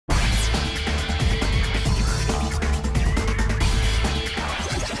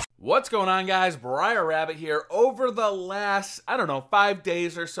What's going on, guys? BriarRabbit here. Over the last, 5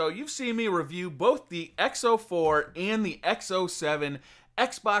 days or so, you've seen me review both the X04 and the X07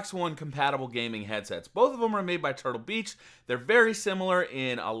 Xbox One compatible gaming headsets. Both of them are made by Turtle Beach. They're very similar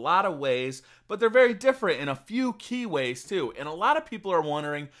in a lot of ways, but they're very different in a few key ways too. And a lot of people are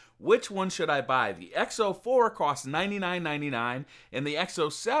wondering, which one should I buy? The X04 costs $99.99 and the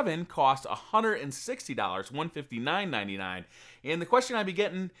X07 costs $160, $159.99. And the question I be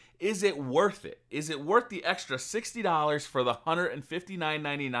getting, is it worth it? Is it worth the extra $60 for the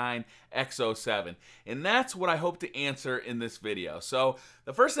 $159.99 X07? And that's what I hope to answer in this video. So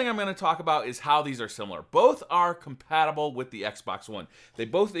the first thing I'm going to talk about is how these are similar. Both are compatible with the Xbox One. They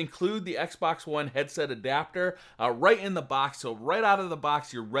both include the Xbox One headset adapter right in the box. So right out of the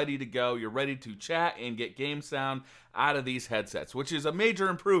box, you're ready to go. You're ready to chat and get game sound out of these headsets, which is a major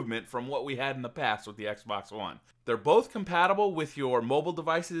improvement from what we had in the past with the Xbox One. They're both compatible with your mobile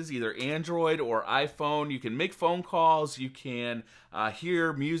devices, either Android or iPhone. You can make phone calls, you can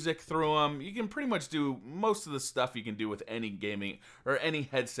hear music through them. You can pretty much do most of the stuff you can do with any gaming or any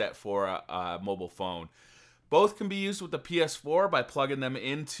headset for a mobile phone. Both can be used with the PS4 by plugging them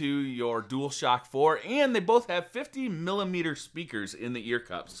into your DualShock 4, and they both have 50mm speakers in the ear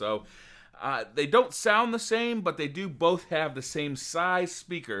cups. So they don't sound the same, but they do both have the same size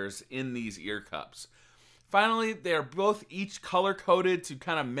speakers in these ear cups. Finally, they're both each color-coded to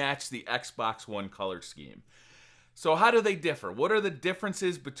kind of match the Xbox One color scheme. So how do they differ? What are the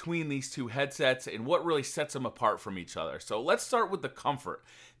differences between these two headsets and what really sets them apart from each other? So let's start with the comfort.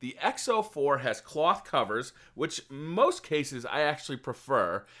 The X04 has cloth covers, which in most cases I actually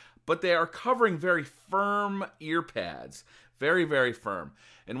prefer, but they are covering very firm ear pads. Very, very firm.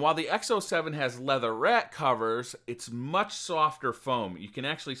 And while the X07 has leatherette covers, it's much softer foam. You can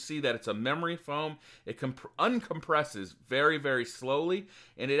actually see that it's a memory foam. It uncompresses very, very slowly,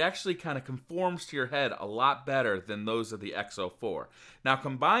 and it actually kind of conforms to your head a lot better than those of the X04. Now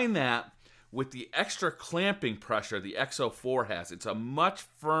combine that with the extra clamping pressure the X04 has. It's a much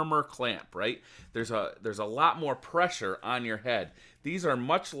firmer clamp, right? There's a lot more pressure on your head. These are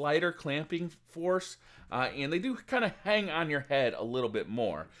much lighter clamping force, and they do kind of hang on your head a little bit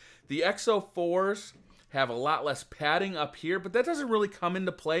more. The X04s have a lot less padding up here, but that doesn't really come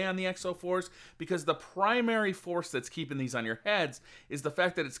into play on the X04s because the primary force that's keeping these on your heads is the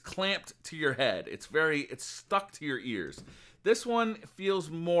fact that it's clamped to your head. It's stuck to your ears. This one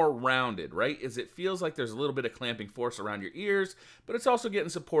feels more rounded, right? It feels like there's a little bit of clamping force around your ears, but it's also getting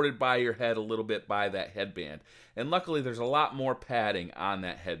supported by your head a little bit by that headband. And luckily, there's a lot more padding on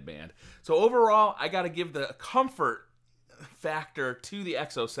that headband. So overall, I got to give the comfort factor to the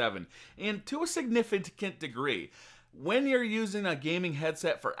X07, and to a significant degree. When you're using a gaming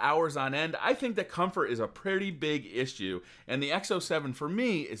headset for hours on end, I think that comfort is a pretty big issue, and the X07 for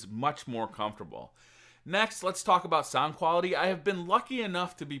me is much more comfortable. Next, let's talk about sound quality. I have been lucky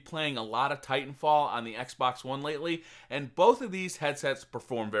enough to be playing a lot of Titanfall on the Xbox One lately, and both of these headsets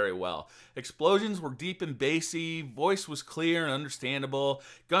perform very well. Explosions were deep and bassy, voice was clear and understandable,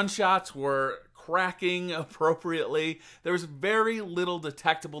 gunshots were cracking appropriately. There was very little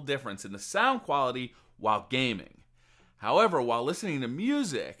detectable difference in the sound quality while gaming. However, while listening to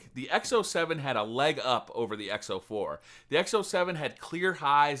music, the X07 had a leg up over the X04. The X07 had clear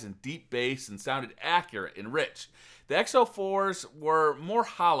highs and deep bass and sounded accurate and rich. The X04s were more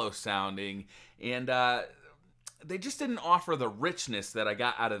hollow sounding, and they just didn't offer the richness that I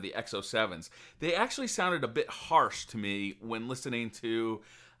got out of the X07s. They actually sounded a bit harsh to me when listening to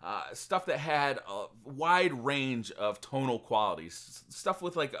stuff that had a wide range of tonal qualities. Stuff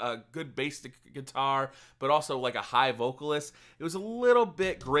with like a good bass guitar, but also like a high vocalist. It was a little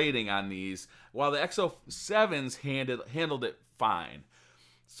bit grating on these, while the X07s handled it fine.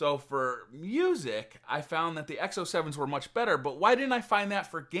 So for music, I found that the X07s were much better, but why didn't I find that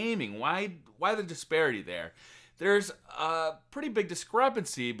for gaming? Why the disparity there? There's a pretty big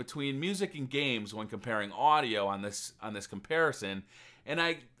discrepancy between music and games when comparing audio on this comparison, and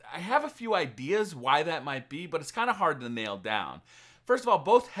I have a few ideas why that might be, but it's kind of hard to nail down. First of all,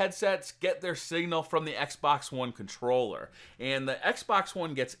 both headsets get their signal from the Xbox One controller, and the Xbox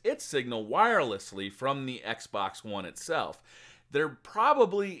One gets its signal wirelessly from the Xbox One itself. There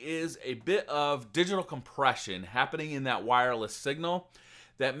probably is a bit of digital compression happening in that wireless signal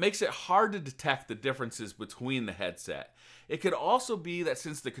that makes it hard to detect the differences between the headset. It could also be that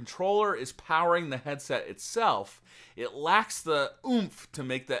since the controller is powering the headset itself, it lacks the oomph to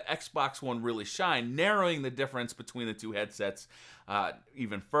make the Xbox One really shine, narrowing the difference between the two headsets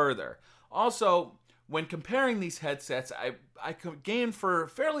even further. Also, When comparing these headsets, I gained for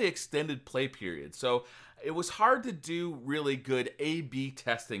fairly extended play periods, so it was hard to do really good A/B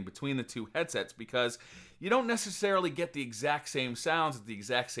testing between the two headsets because you don't necessarily get the exact same sounds at the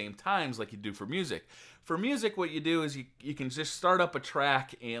exact same times like you do for music. For music, what you do is you can just start up a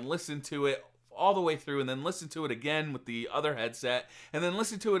track and listen to it all the way through, and then listen to it again with the other headset, and then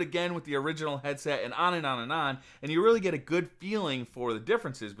listen to it again with the original headset, and on and on and on, and you really get a good feeling for the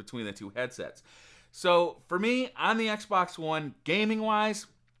differences between the two headsets. So for me, on the Xbox One, gaming-wise,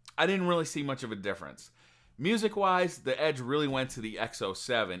 I didn't really see much of a difference. Music-wise, the edge really went to the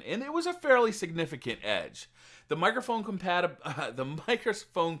X07, and it was a fairly significant edge. The microphone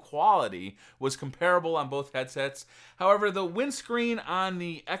quality was comparable on both headsets. However, the windscreen on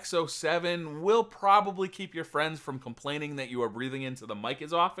the X07 will probably keep your friends from complaining that you are breathing into the mic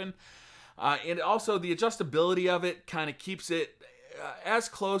as often. And also, the adjustability of it kind of keeps it as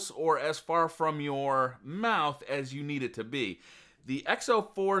close or as far from your mouth as you need it to be. The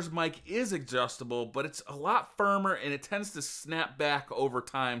X04's mic is adjustable, but it's a lot firmer and it tends to snap back over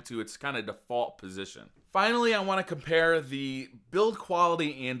time to its kind of default position. Finally, I want to compare the build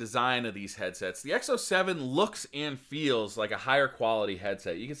quality and design of these headsets. The X07 looks and feels like a higher quality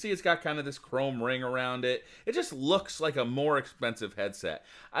headset. You can see it's got kind of this chrome ring around it. It just looks like a more expensive headset.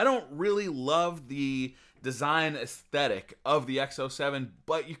 I don't really love the design aesthetic of the X07,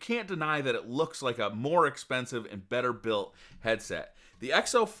 but you can't deny that it looks like a more expensive and better built headset. The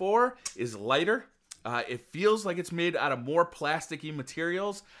X04 is lighter. It feels like it's made out of more plasticky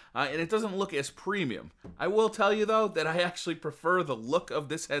materials, and it doesn't look as premium. I will tell you, though, that I actually prefer the look of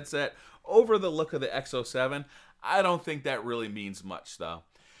this headset over the look of the X07. I don't think that really means much, though.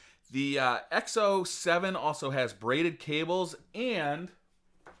 The X07 also has braided cables and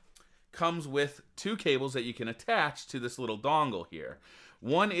comes with two cables that you can attach to this little dongle here.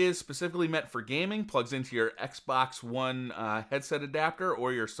 One is specifically meant for gaming, plugs into your Xbox One headset adapter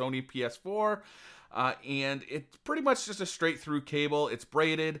or your Sony PS4. And it's pretty much just a straight through cable. It's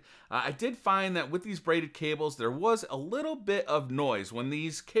braided. I did find that with these braided cables, there was a little bit of noise. When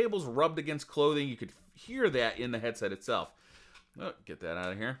these cables rubbed against clothing, you could hear that in the headset itself. Oh, get that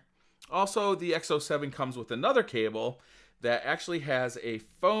out of here. Also, the X07 comes with another cable that actually has a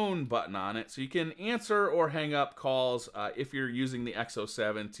phone button on it, so you can answer or hang up calls if you're using the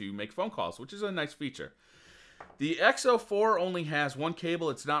X07 to make phone calls, which is a nice feature. The X04 only has one cable.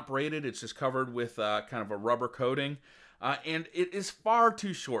 It's not braided. It's just covered with kind of a rubber coating. And it is far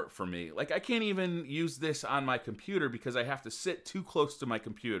too short for me. Like, I can't even use this on my computer because I have to sit too close to my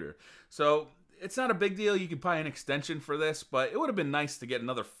computer. So it's not a big deal. You can buy an extension for this, but it would have been nice to get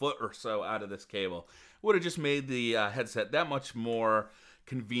another foot or so out of this cable. It would have just made the headset that much more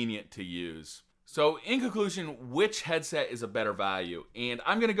convenient to use. So in conclusion, which headset is a better value? And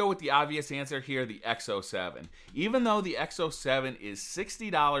I'm going to go with the obvious answer here, the X07. Even though the X07 is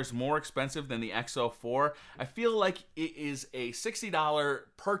 $60 more expensive than the X04, I feel like it is a $60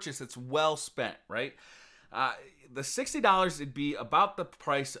 purchase that's well spent, right? The $60 would be about the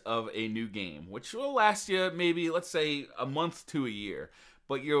price of a new game, which will last you maybe, let's say, a month to a year.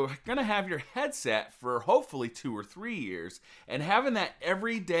 But you're going to have your headset for hopefully 2 or 3 years, and having that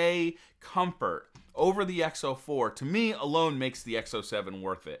everyday comfort over the X04, to me alone, makes the X07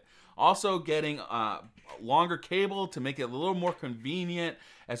 worth it. Also, getting a longer cable to make it a little more convenient,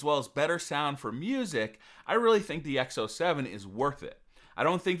 as well as better sound for music, I really think the X07 is worth it. I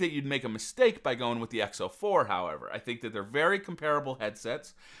don't think that you'd make a mistake by going with the X04, however. I think that they're very comparable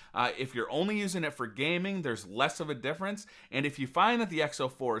headsets. If you're only using it for gaming, there's less of a difference. And if you find that the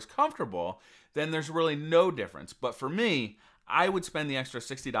X04 is comfortable, then there's really no difference. But for me, I would spend the extra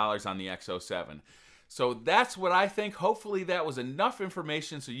 $60 on the X07. So that's what I think. Hopefully that was enough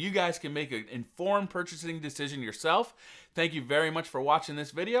information so you guys can make an informed purchasing decision yourself. Thank you very much for watching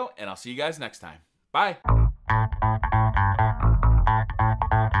this video, and I'll see you guys next time. Bye.